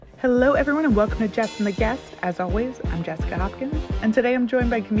Hello, everyone, and welcome to Jess and the Guest. As always, I'm Jessica Hopkins, and today I'm joined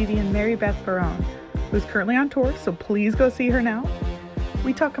by comedian Mary Beth Barone, who's currently on tour, so please go see her now.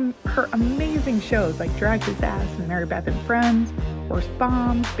 We talk her amazing shows like Drag His Ass and Mary Beth and Friends, Worst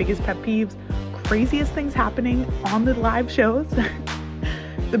Bombs, Biggest Pet Peeves, craziest things happening on the live shows,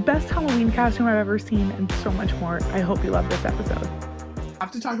 the best Halloween costume I've ever seen, and so much more. I hope you love this episode. I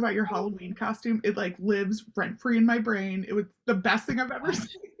have to talk about your Halloween costume. It lives rent free in my brain. It was the best thing I've ever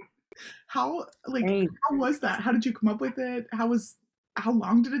seen. How how was that? How did you come up with it? How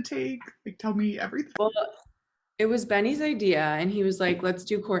long did it take? Tell me everything. Well, it was Benny's idea, and he was like, let's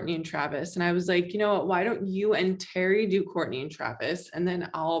do Courtney and Travis. And I was like, you know what, why don't you and Terry do Courtney and Travis, and then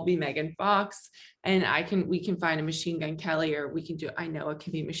I'll be Megan Fox, and we can find a Machine Gun Kelly, or I know it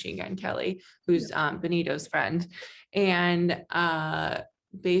can be Machine Gun Kelly, who's Benito's friend. And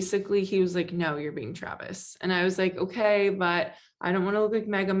basically he was like, no, you're being Travis. And I was like, okay, but I don't want to look like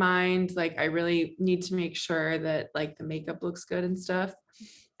Megamind. Like, I really need to make sure that like the makeup looks good and stuff.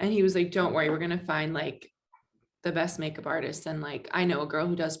 And he was like, don't worry, we're going to find like the best makeup artist. And like, I know a girl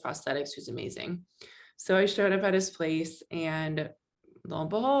who does prosthetics who's amazing. So I showed up at his place, and lo and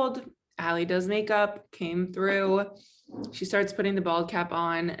behold, Allie does makeup, came through. She starts putting the bald cap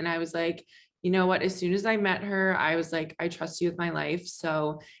on. And I was like, you know what? As soon as I met her, I was like, I trust you with my life.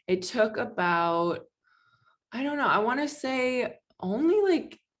 So it took about, I don't know, I want to say only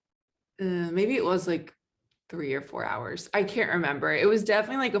like, maybe it was like 3 or 4 hours. I can't remember. It was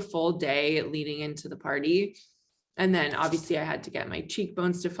definitely like a full day leading into the party. And then obviously I had to get my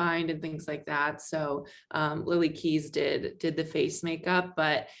cheekbones defined and things like that. So Lily Keys did the face makeup,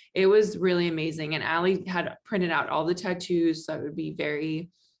 but it was really amazing. And Allie had printed out all the tattoos, so it would be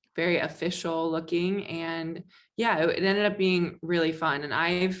very, very official looking. And yeah, it ended up being really fun. And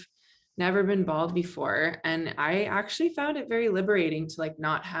I've never been bald before, and I actually found it very liberating to like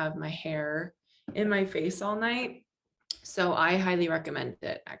not have my hair in my face all night. So I highly recommend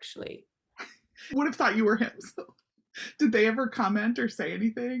it, actually. Would have thought you were him. So. Did they ever comment or say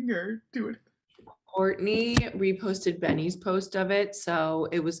anything or do it? Courtney reposted Benny's post of it, so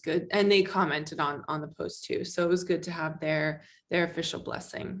it was good, and they commented on the post too. So it was good to have their official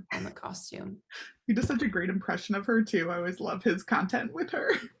blessing on the costume. He does such a great impression of her too. I always love his content with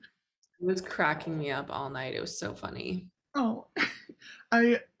her. It was cracking me up all night. It was so funny. Oh,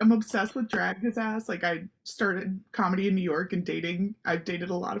 I am obsessed with Drag His Ass. I started comedy in New York and dating. I've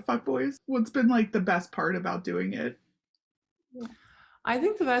dated a lot of fuckboys. What's been like the best part about doing it? I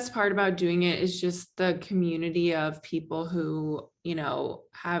think the best part about doing it is just the community of people who, you know,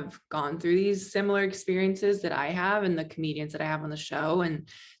 have gone through these similar experiences that I have, and the comedians that I have on the show. And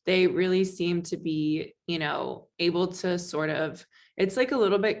they really seem to be, you know, able to sort of, it's like a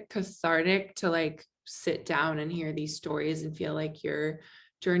little bit cathartic to like sit down and hear these stories and feel like your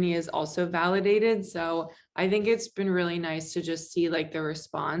journey is also validated. So I think it's been really nice to just see like the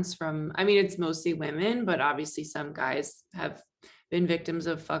response from, I mean, it's mostly women, but obviously some guys have been victims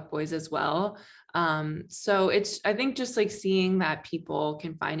of fuckboys as well. So it's, I think just like seeing that people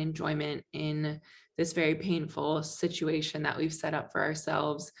can find enjoyment in this very painful situation that we've set up for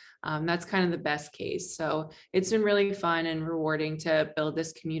ourselves. That's kind of the best case. So it's been really fun and rewarding to build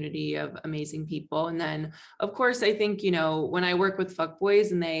this community of amazing people. And then of course, I think, you know, when I work with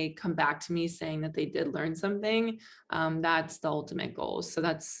fuckboys and they come back to me saying that they did learn something, that's the ultimate goal. So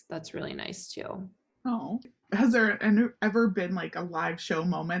that's really nice too. Oh, has there ever been like a live show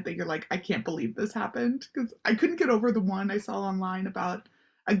moment that you're like, I can't believe this happened? Because I couldn't get over the one I saw online about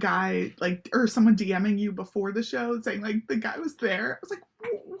a guy or someone DMing you before the show saying like the guy was there. I was like,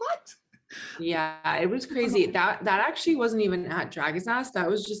 what? Yeah, it was crazy. That actually wasn't even at Drag His Ass. That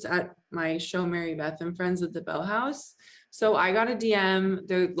was just at my show, Mary Beth and Friends at the Bell House. So I got a DM.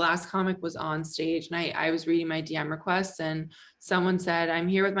 The last comic was on stage, and I was reading my DM requests, and someone said, I'm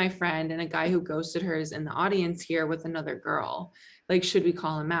here with my friend, and a guy who ghosted her is in the audience here with another girl. Like, should we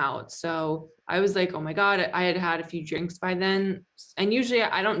call him out? So I was like, oh my God, I had had a few drinks by then. And usually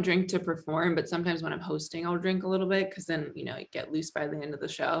I don't drink to perform, but sometimes when I'm hosting, I'll drink a little bit because then, you know, you get loose by the end of the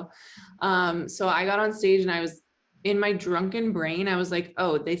show. So I got on stage, and I was in my drunken brain, I was like,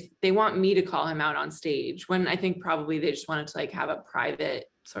 oh, they want me to call him out on stage, when I think probably they just wanted to like have a private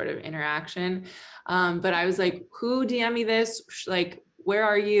sort of interaction. But I was like, who DM me this? Like, where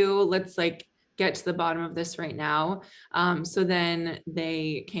are you? Let's like get to the bottom of this right now. So then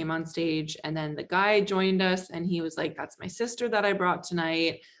they came on stage, and then the guy joined us, and he was like, that's my sister that I brought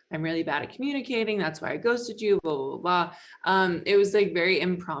tonight. I'm really bad at communicating. That's why I ghosted you, blah, blah, blah. It was like very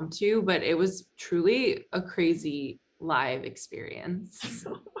impromptu, but it was truly a crazy live experience.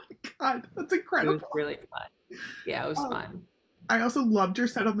 Oh my God, that's It incredible. was really fun. Yeah, it was fun. I also loved your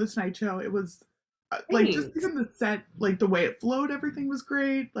set on the Tonight Show. It was like just Thanks. even the set, like the way it flowed, everything was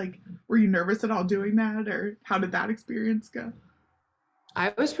great. Like, were you nervous at all doing that, or how did that experience go?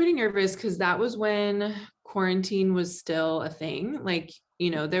 I was pretty nervous because that was when quarantine was still a thing. Like,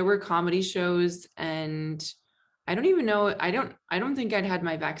 there were comedy shows and I don't even know, I don't think I'd had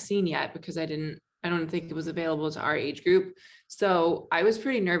my vaccine yet because I don't think it was available to our age group. So I was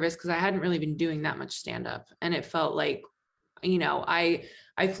pretty nervous because I hadn't really been doing that much stand up and it felt like,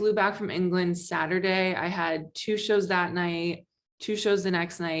 I flew back from England Saturday. I had two shows that night, two shows the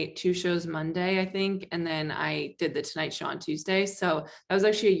next night, two shows Monday, I think. And then I did the Tonight Show on Tuesday. So that was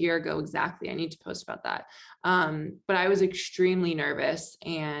actually a year ago exactly. I need to post about that. But I was extremely nervous.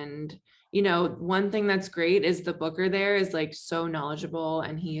 And, one thing that's great is the booker there is like so knowledgeable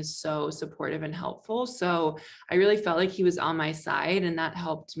and he is so supportive and helpful. So I really felt like he was on my side and that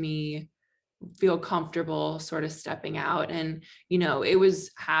helped me feel comfortable sort of stepping out. And it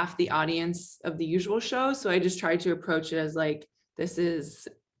was half the audience of the usual show, so I just tried to approach it as like, this is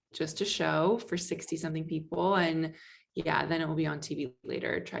just a show for 60 something people, and yeah, then it will be on TV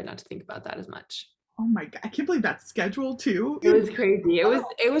later. Try not to think about that as much. Oh my God, I can't believe that's scheduled too. It was crazy.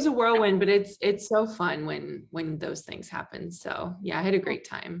 It was a whirlwind, but it's so fun when those things happen. So yeah, I had a great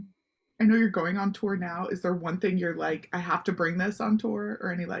time. I know you're going on tour now. Is there one thing you're like, I have to bring this on tour,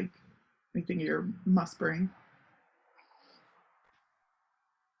 or any like anything you're must bring?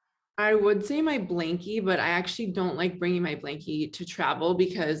 I would say my blankie, but I actually don't like bringing my blankie to travel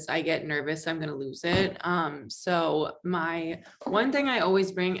because I get nervous I'm going to lose it. So my one thing I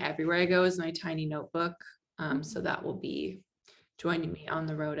always bring everywhere I go is my tiny notebook. So that will be joining me on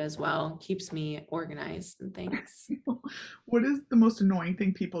the road as well. Keeps me organized and things. What is the most annoying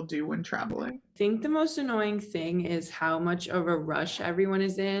thing people do when traveling? Think the most annoying thing is how much of a rush everyone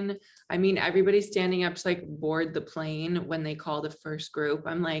is in. I mean, everybody's standing up to like board the plane when they call the first group.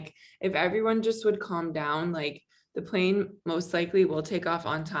 I'm like, if everyone just would calm down, like the plane most likely will take off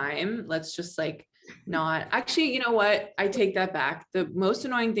on time. Let's just like not actually, you know what? I take that back. The most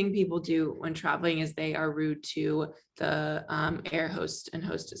annoying thing people do when traveling is they are rude to the air host and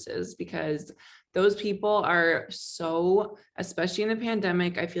hostesses because those people are so, especially in the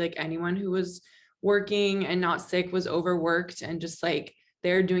pandemic, I feel like anyone who was working and not sick was overworked and just like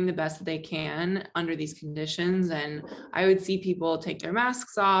they're doing the best that they can under these conditions. And I would see people take their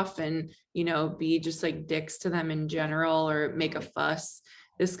masks off and, be just like dicks to them in general or make a fuss.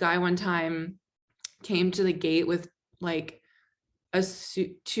 This guy one time came to the gate with like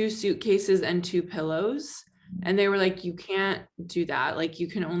two suitcases and two pillows. And they were like, you can't do that. Like you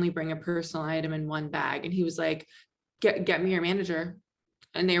can only bring a personal item in one bag. And he was like, get me your manager.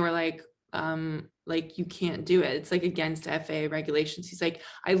 And they were like you can't do it. It's like against FAA regulations. He's like,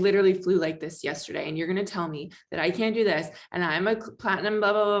 I literally flew like this yesterday and you're going to tell me that I can't do this. And I'm a platinum,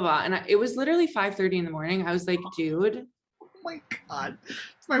 blah, blah, blah, blah. And it was literally 5:30 in the morning. I was like, dude. Oh my God.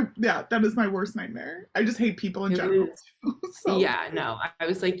 Yeah, that is my worst nightmare. I just hate people in general. So Yeah, no, I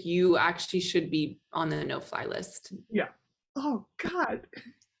was like, you actually should be on the no-fly list. yeah. Oh God.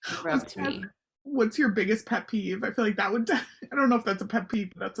 Up to me. What's your biggest pet peeve? I feel like that would, I don't know if that's a pet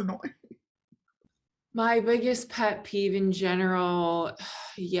peeve, but that's annoying. My biggest pet peeve in general,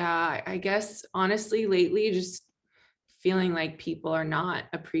 yeah, I guess honestly lately just feeling like people are not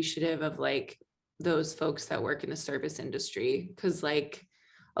appreciative of like those folks that work in the service industry. Cause like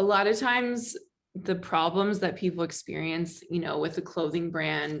a lot of times the problems that people experience, with a clothing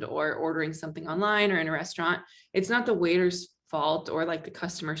brand or ordering something online or in a restaurant, it's not the waiter's fault or like the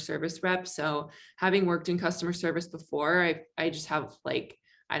customer service rep. So having worked in customer service before, I just have like,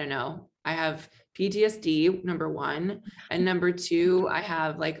 I don't know, I have PTSD, number one. And number two, I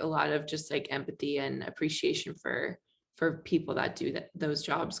have like a lot of just like empathy and appreciation for people that do those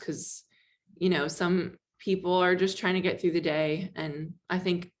jobs. Cause, some people are just trying to get through the day. And I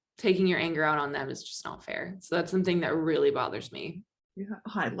think taking your anger out on them is just not fair. So that's something that really bothers me. Yeah,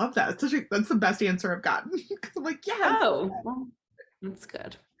 oh, I love that. That's the best answer I've gotten because I'm like, yes, Oh, well, that's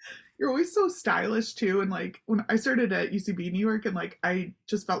good. you're always so stylish too. And like when I started at UCB New York, and like I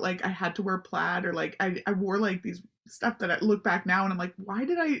just felt like I had to wear plaid, or like I wore like these stuff that I look back now and I'm like, why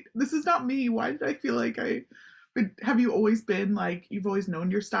did I? This is not me. Why did I feel like I? But have you always been like you've always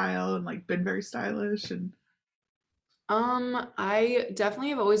known your style and like been very stylish and? I definitely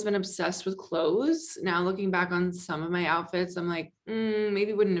have always been obsessed with clothes. Now looking back on some of my outfits, I'm like,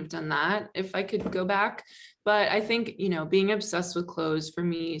 maybe wouldn't have done that if I could go back. But I think, being obsessed with clothes for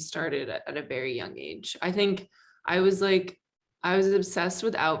me started at a very young age. I think I was like, I was obsessed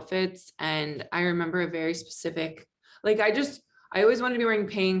with outfits, and I remember a very specific, like I always wanted to be wearing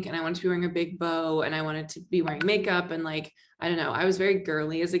pink, and I wanted to be wearing a big bow, and I wanted to be wearing makeup, and like, I don't know, I was very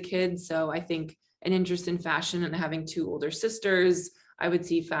girly as a kid. So I think an interest in fashion, and having two older sisters, I would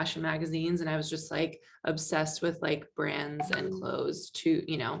see fashion magazines, and I was just like obsessed with like brands and clothes to,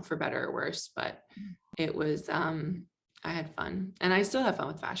 for better or worse. But it was, I had fun, and I still have fun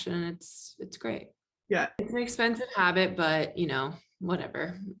with fashion, and it's great. Yeah. It's an expensive habit, but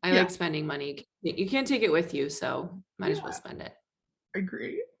whatever. I Yeah. like spending money. You can't take it with you, so might as well spend it.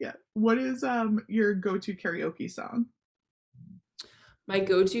 Agree. Yeah. What is your go-to karaoke song? My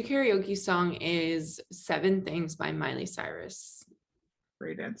go-to karaoke song is Seven Things by Miley Cyrus.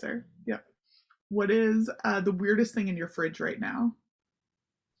 Great answer. Yeah. What is the weirdest thing in your fridge right now?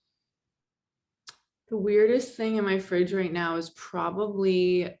 The weirdest thing in my fridge right now is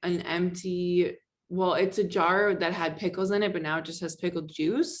probably an empty, well, it's a jar that had pickles in it, but now it just has pickled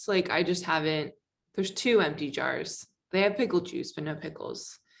juice. Like I just haven't, there's two empty jars. They have pickled juice, but no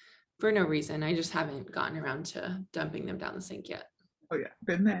pickles for no reason. I just haven't gotten around to dumping them down the sink yet. Oh yeah,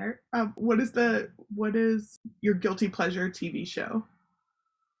 been there. What is your guilty pleasure TV show?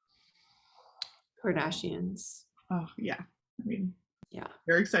 Kardashians. Oh yeah. I mean, Yeah.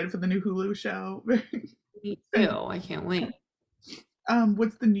 very excited for the new Hulu show. Me too. I can't wait.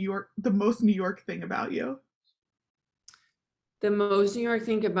 What's the most New York thing about you? The most New York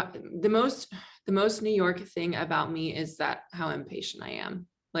thing about the most New York thing about me is that how impatient I am.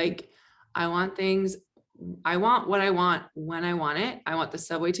 Like I want things, I want what I want when I want it. I want the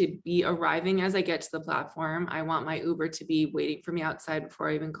subway to be arriving as I get to the platform. I want my Uber to be waiting for me outside before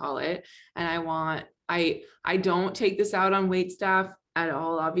I even call it. And I don't take this out on wait staff at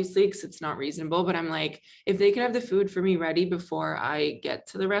all, obviously, because it's not reasonable, but I'm like, if they could have the food for me ready before I get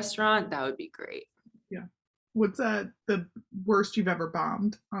to the restaurant, that would be great. Yeah. What's the worst you've ever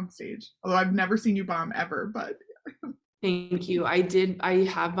bombed on stage? Although I've never seen you bomb ever, but Thank you. I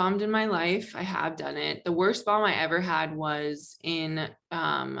have bombed in my life. I have done it. The worst bomb I ever had was in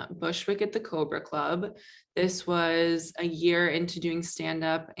Bushwick at the Cobra Club. This was a year into doing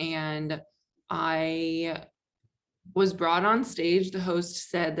stand-up, and I was brought on stage. The host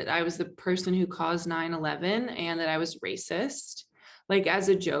said that I was the person who caused 9/11 and that I was racist, like as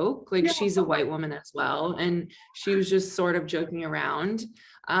a joke. Like she's a white woman as well, and she was just sort of joking around.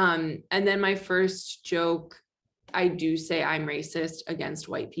 And then my first joke, I do say I'm racist against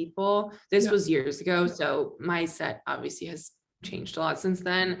white people. This was years ago, so my set obviously has changed a lot since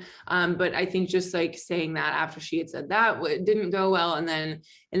then. But I think just like saying that after she had said that, it didn't go well. And then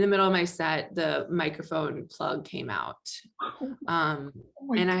in the middle of my set, the microphone plug came out.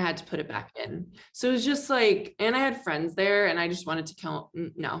 And I had to put it back in. So it was just like, and I had friends there, and I just wanted to kill.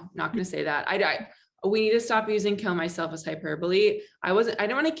 No, not going to say that. We need to stop using kill myself as hyperbole. I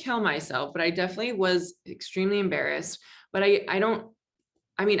didn't want to kill myself, but I definitely was extremely embarrassed. But I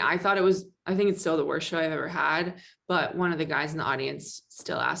think it's still the worst show I've ever had. But one of the guys in the audience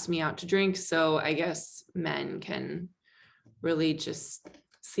still asked me out to drink. So I guess men can really just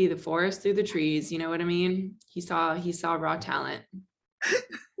see the forest through the trees. You know what I mean? He saw raw talent.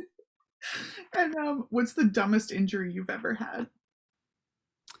 And what's the dumbest injury you've ever had?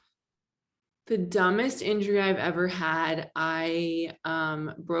 The dumbest injury I've ever had, I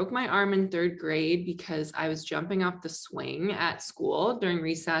broke my arm in 3rd grade because I was jumping off the swing at school during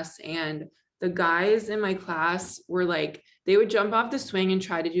recess, and the guys in my class were like, they would jump off the swing and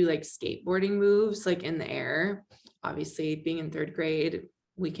try to do like skateboarding moves like in the air. Obviously, being in 3rd grade,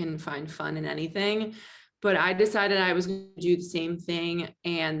 we can find fun in anything. But I decided I was going to do the same thing.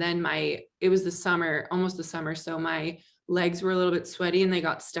 And then it was the summer, almost the summer. So my legs were a little bit sweaty and they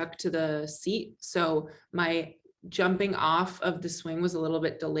got stuck to the seat. So my jumping off of the swing was a little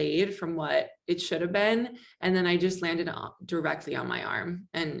bit delayed from what it should have been. And then I just landed directly on my arm,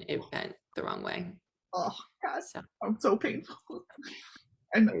 and it bent the wrong way. Oh, God. It's so painful.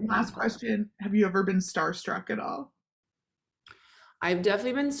 And last question, have you ever been starstruck at all? I've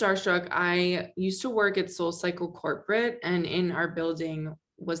definitely been starstruck. I used to work at Soul Cycle Corporate, and in our building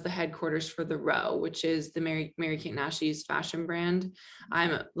was the headquarters for The Row, which is the Mary-Kate and Ashley's fashion brand.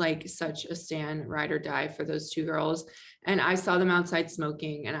 I'm like such a stan, ride or die for those two girls. And I saw them outside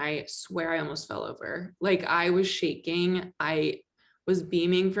smoking, and I swear I almost fell over. Like I was shaking. I was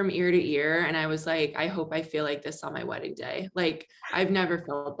beaming from ear to ear. And I was like, I hope I feel like this on my wedding day. Like I've never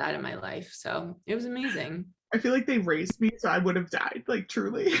felt that in my life. So it was amazing. I feel like they raised me, so I would have died, like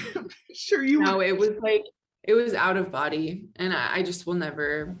truly. I'm sure you No, it was out of body, and I just I'll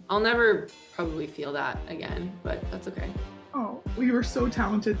never probably feel that again, but that's okay. Oh, Well, you are so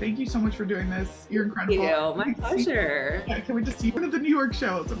talented. Thank you so much for doing this. You're incredible. Thank you. My pleasure. Yeah, can we just see one of the New York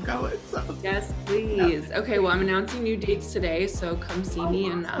shows? I'm going. So. Yes, please. Yeah. Okay, well, I'm announcing new dates today, so come see me,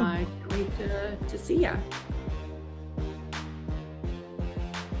 and I can't wait to see ya.